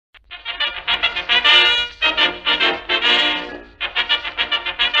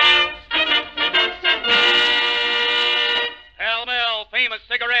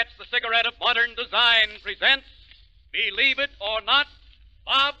Pride of Modern Design presents, believe it or not,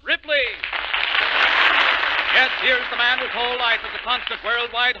 Bob Ripley. Yes, here's the man whose whole life is a constant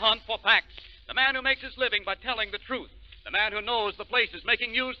worldwide hunt for facts. The man who makes his living by telling the truth. The man who knows the places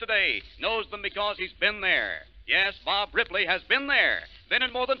making news today, knows them because he's been there. Yes, Bob Ripley has been there. Been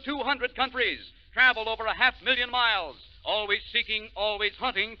in more than 200 countries. Traveled over 500,000 miles. Always seeking, always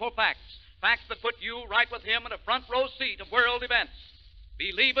hunting for facts. Facts that put you right with him in a front row seat of world events.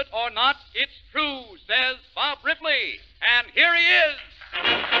 Believe it or not, it's true, says Bob Ripley. And here he is.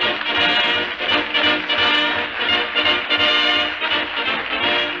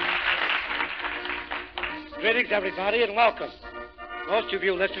 Greetings, everybody, and welcome. Most of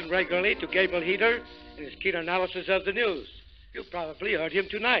you listen regularly to Gabriel Heater in his keen analysis of the news. You probably heard him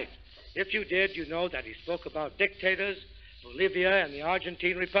tonight. If you did, you know that he spoke about dictators, Bolivia, and the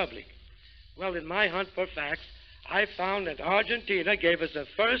Argentine Republic. Well, in my hunt for facts, I found that Argentina gave us the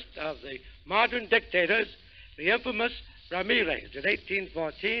first of the modern dictators, the infamous Ramirez in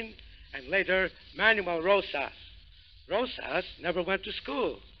 1814, and later Manuel Rosas. Rosas never went to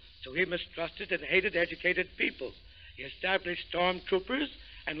school, so he mistrusted and hated educated people. He established stormtroopers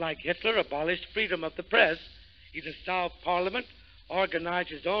and, like Hitler, abolished freedom of the press. He dissolved Parliament, organized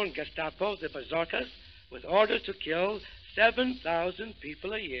his own Gestapo, the Berserkers, with orders to kill 7,000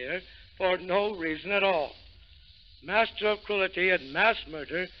 people a year for no reason at all. Master of cruelty and mass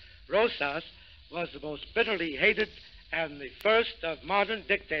murder, Rosas was the most bitterly hated and the first of modern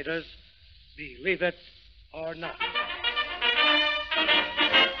dictators, believe it or not.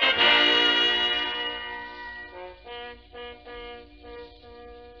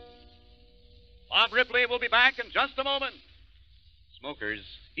 Bob Ripley will be back in just a moment. Smokers,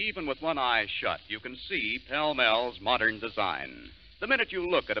 even with one eye shut, you can see Pall-Mall's modern design. The minute you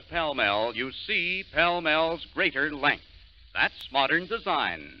look at a Pall-Mall, you see Pall-Mall's greater length. That's modern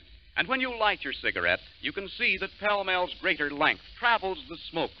design. And when you light your cigarette, you can see that Pall-Mall's greater length travels the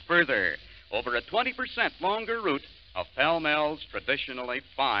smoke further over a 20% longer route of Pall-Mall's traditionally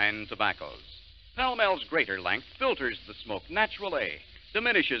fine tobaccos. Pall-Mall's greater length filters the smoke naturally,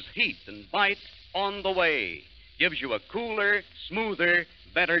 diminishes heat and bite on the way, gives you a cooler, smoother,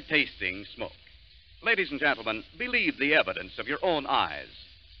 better-tasting smoke. Ladies and gentlemen, believe the evidence of your own eyes.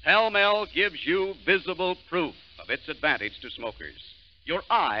 Pall-Mall gives you visible proof of its advantage to smokers. Your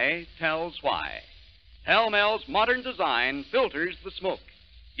eye tells why. Pall-Mall's modern design filters the smoke,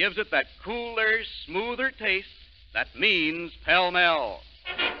 gives it that cooler, smoother taste that means Pall-Mall.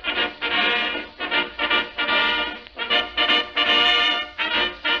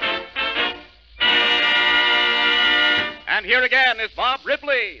 And here again is Bob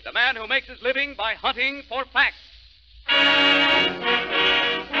Ripley, the man who makes his living by hunting for facts.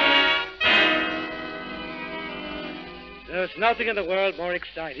 There's nothing in the world more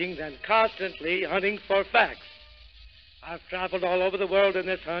exciting than constantly hunting for facts. I've traveled all over the world in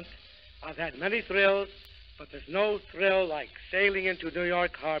this hunt. I've had many thrills, but there's no thrill like sailing into New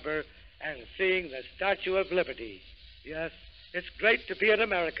York Harbor and seeing the Statue of Liberty. Yes, it's great to be an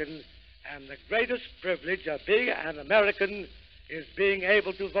American, and the greatest privilege of being an American is being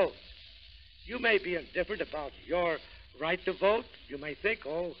able to vote. You may be indifferent about your right to vote. You may think,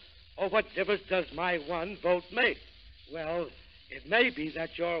 oh, what difference does my one vote make? Well, it may be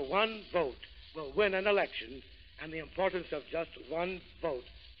that your one vote will win an election, and the importance of just one vote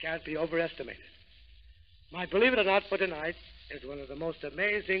can't be overestimated. My Believe It or Not for tonight is one of the most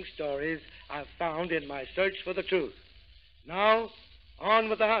amazing stories I've found in my search for the truth. Now, on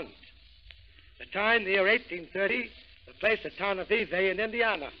with the hunt. The time, the year 1830, the place, the town of Vive in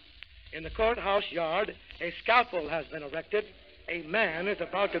Indiana. In the courthouse yard, a scaffold has been erected. A man is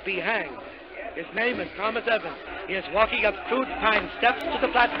about to be hanged. His name is Thomas Evans. He is walking up crude pine steps to the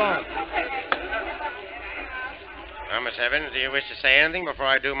platform. Thomas Evans, do you wish to say anything before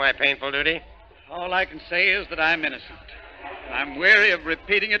I do my painful duty? All I can say is that I'm innocent. I'm weary of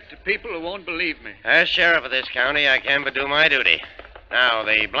repeating it to people who won't believe me. As sheriff of this county, I can but do my duty. Now,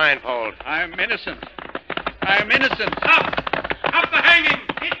 the blindfold. I'm innocent. I'm innocent. Stop the hanging!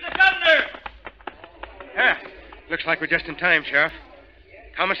 It's the governor! Looks like we're just in time, Sheriff.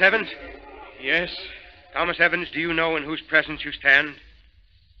 Thomas Evans? Yes? Thomas Evans, do you know in whose presence you stand?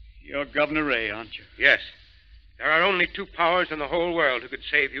 You're Governor Ray, aren't you? Yes. There are only two powers in the whole world who could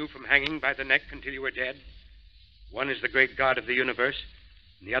save you from hanging by the neck until you were dead. One is the great God of the universe,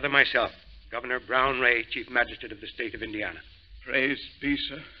 and the other myself, Governor Brown Ray, Chief Magistrate of the state of Indiana. Praise be,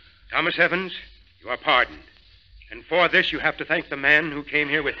 sir. Thomas Evans, you are pardoned. And for this, you have to thank the man who came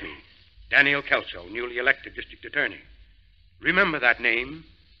here with me, Daniel Kelso, newly elected district attorney. Remember that name,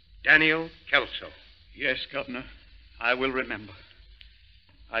 Daniel Kelso. Yes, Governor, I will remember.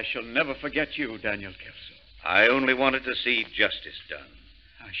 I shall never forget you, Daniel Kelso. I only wanted to see justice done.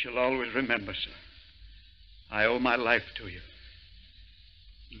 I shall always remember, sir. I owe my life to you.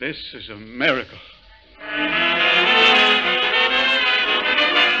 This is a miracle.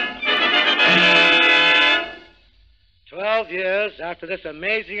 12 years after this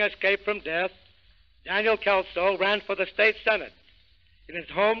amazing escape from death, Daniel Kelso ran for the state senate. In his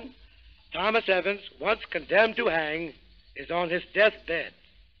home, Thomas Evans, once condemned to hang, is on his deathbed.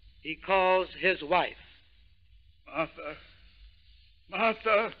 He calls his wife. Martha.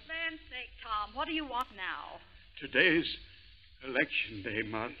 Martha. Land's sake, Tom, what do you want now? Today's election day,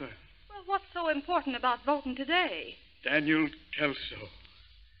 Martha. Well, what's so important about voting today? Daniel Kelso.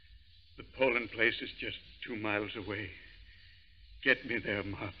 The polling place is just 2 miles away. Get me there,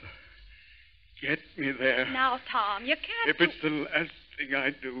 Martha. Get me there. Now, Tom, you can't... If it's the last thing I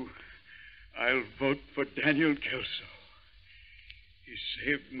do, I'll vote for Daniel Kelso. He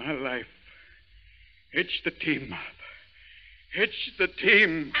saved my life. Hitch the team, Martha. Hitch the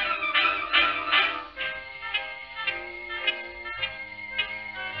team.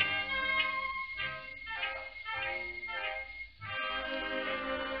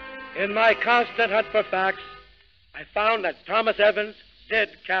 In my constant hunt for facts, I found that Thomas Evans did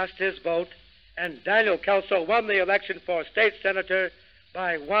cast his vote, and Daniel Kelso won the election for state senator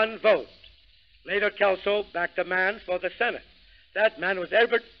by 1 vote. Later, Kelso backed a man for the Senate. That man was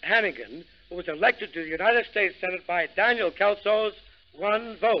Edward Hannigan, who was elected to the United States Senate by Daniel Kelso's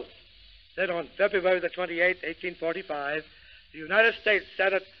 1 vote. Then on February the 28th, 1845, the United States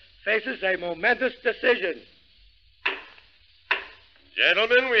Senate faces a momentous decision.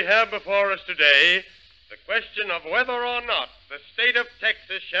 Gentlemen, we have before us today the question of whether or not the state of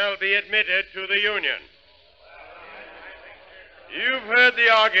Texas shall be admitted to the Union. You've heard the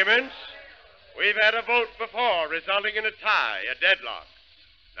arguments. We've had a vote before, resulting in a tie, a deadlock.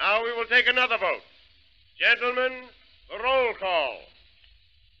 Now we will take another vote. Gentlemen, the roll call.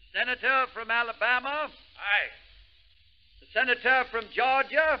 The senator from Alabama? Aye. The senator from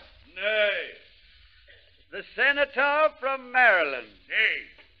Georgia? Nay. The senator from Maryland? Nay.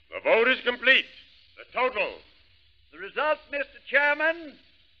 The vote is complete. The total. The result, Mr. Chairman,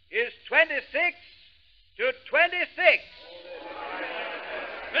 is 26 to 26.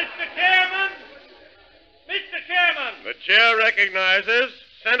 Mr. Chairman! Mr. Chairman! The chair recognizes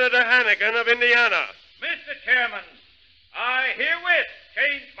Senator Hannigan of Indiana. Mr. Chairman, I herewith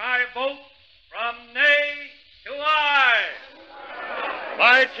change my vote from nay to aye.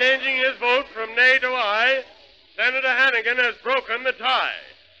 By changing his vote from nay to aye, Senator Hannigan has broken the tie.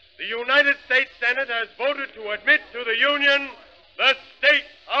 The United States Senate has voted to admit to the Union the state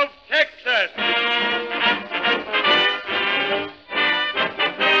of Texas.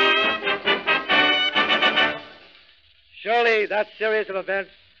 Surely that series of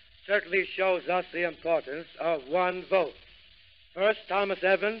events certainly shows us the importance of 1 vote. First, Thomas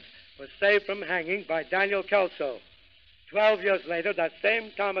Evans was saved from hanging by Daniel Kelso. 12 years later, that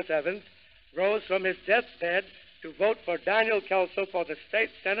same Thomas Evans rose from his deathbed to vote for Daniel Kelso for the state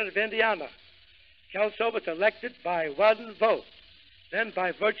Senate of Indiana. Kelso was elected by 1 vote. Then,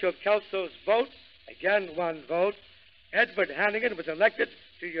 by virtue of Kelso's vote, again 1 vote, Edward Hannigan was elected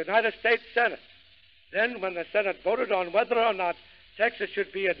to the United States Senate. Then, when the Senate voted on whether or not Texas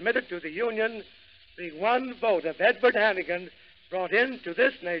should be admitted to the Union, the 1 vote of Edward Hannigan brought into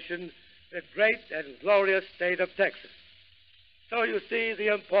this nation the great and glorious state of Texas. So you see,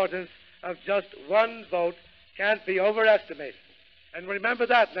 the importance of just 1 vote can't be overestimated. And remember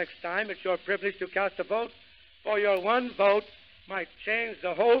that next time it's your privilege to cast a vote, for your 1 vote might change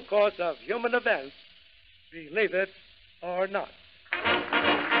the whole course of human events, believe it or not.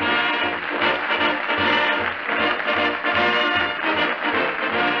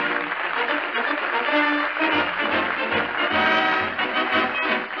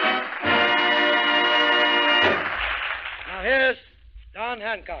 Now here's Don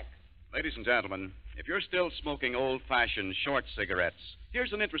Hancock. Ladies and gentlemen, if you're still smoking old-fashioned short cigarettes,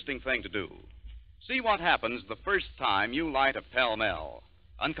 here's an interesting thing to do. See what happens the first time you light a Pall Mall.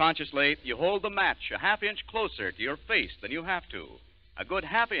 Unconsciously, you hold the match a half-inch closer to your face than you have to, a good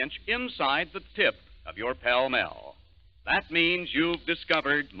half-inch inside the tip of your Pall Mall. That means you've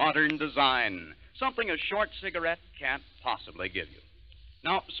discovered modern design, something a short cigarette can't possibly give you.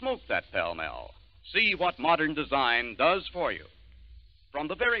 Now, smoke that Pall Mall. See what modern design does for you. From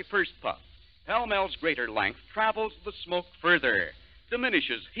the very first puff, Pall Mall's greater length travels the smoke further,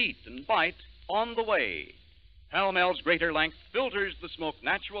 diminishes heat and bite on the way. Pall Mall's greater length filters the smoke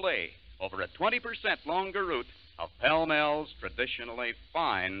naturally over a 20% longer route of Pall Mall's traditionally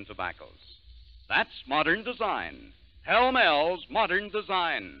fine tobaccos. That's modern design. Pell-Mell's modern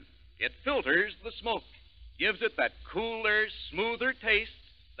design. It filters the smoke, gives it that cooler, smoother taste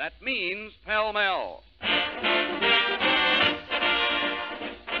that means Pell-Mell.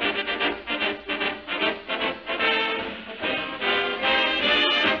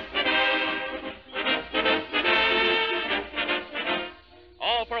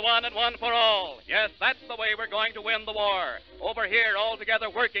 All for one and one for all. Yes, that's the way we're going to win the war. Over here, all together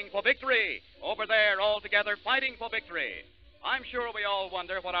working for victory. Over there, all together fighting for victory. I'm sure we all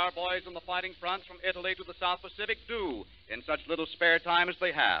wonder what our boys on the fighting fronts from Italy to the South Pacific do in such little spare time as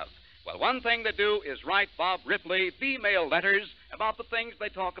they have. Well, one thing they do is write Bob Ripley V-mail letters about the things they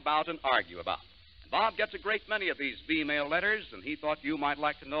talk about and argue about. And Bob gets a great many of these V-mail letters, and he thought you might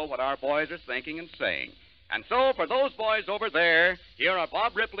like to know what our boys are thinking and saying. And so, for those boys over there, here are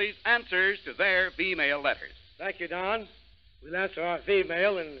Bob Ripley's answers to their V-mail letters. Thank you, Don. We'll answer our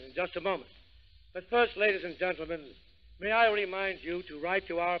V-mail in just a moment. But first, ladies and gentlemen, may I remind you to write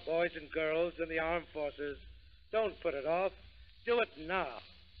to our boys and girls in the armed forces. Don't put it off. Do it now.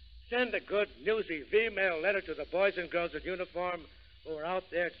 Send a good, newsy V-mail letter to the boys and girls in uniform who are out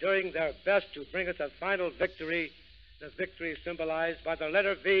there doing their best to bring us a final victory, the victory symbolized by the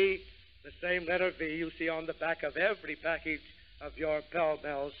letter V, the same letter V you see on the back of every package of your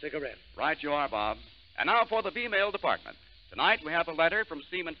Pell-Mell cigarettes. Right you are, Bob. And now for the V-mail department. Tonight we have a letter from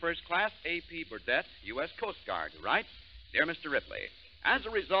Seaman First Class A.P. Burdett, U.S. Coast Guard, who writes, Dear Mr. Ripley, as a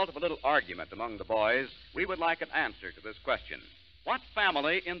result of a little argument among the boys, we would like an answer to this question. What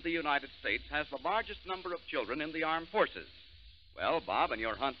family in the United States has the largest number of children in the armed forces? Well, Bob, in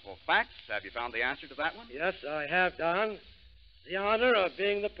your hunt for facts, have you found the answer to that one? Yes, I have, Don. The honor of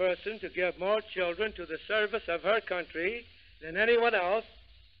being the person to give more children to the service of her country than anyone else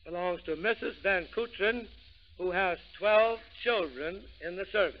belongs to Mrs. Van Coutren, who has 12 children in the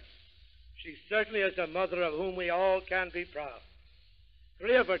service. She certainly is a mother of whom we all can be proud.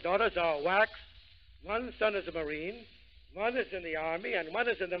 3 of her daughters are wax, 1 son is a Marine, 1 is in the Army, and 1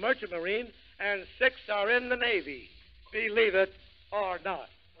 is in the Merchant Marine, and 6 are in the Navy. Believe it or not.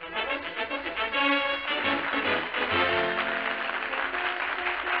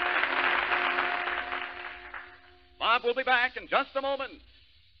 Bob will be back in just a moment.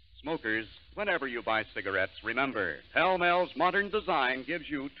 Smokers, whenever you buy cigarettes, remember, Pell-Mell's modern design gives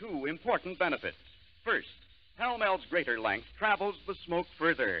you 2 important benefits. First, Pell-Mell's greater length travels the smoke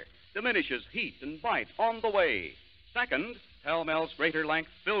further, diminishes heat and bite on the way. Second, Pell-Mell's greater length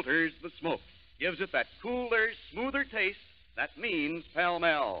filters the smoke, gives it that cooler, smoother taste that means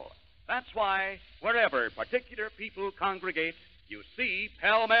Pell-Mell. That's why, wherever particular people congregate, you see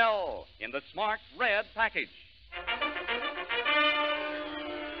Pell-Mell in the smart red package.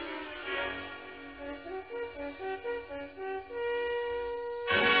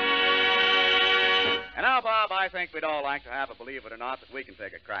 And now, Bob, I think we'd all like to have a believe it or not that we can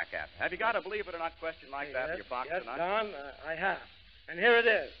take a crack at. Have you got a believe it or not question like that in your box yes, tonight? Don, I have. And here it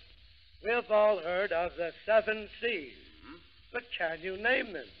is. We've all heard of the 7 Seas. Mm-hmm. But can you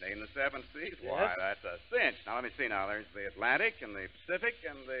name them? Name the 7 Seas? Yes. Why, that's a cinch. Now, let me see now. There's the Atlantic and the Pacific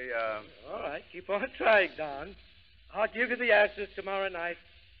and the, All right, keep on trying, Don. I'll give you the answers tomorrow night,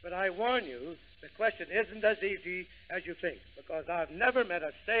 but I warn you, the question isn't as easy as you think, because I've never met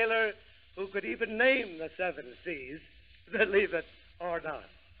a sailor who could even name the 7 Seas, believe it or not.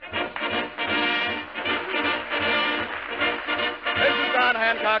 This is Don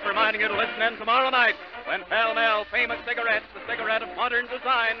Hancock reminding you to listen in tomorrow night when Pell-Mell Famous Cigarettes, the cigarette of modern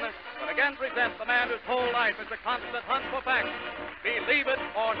design, will again present the man whose whole life is a constant hunt for facts. Believe it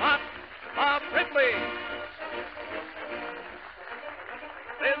or not, Bob Ripley.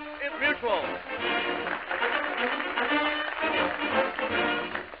 This is Mutual.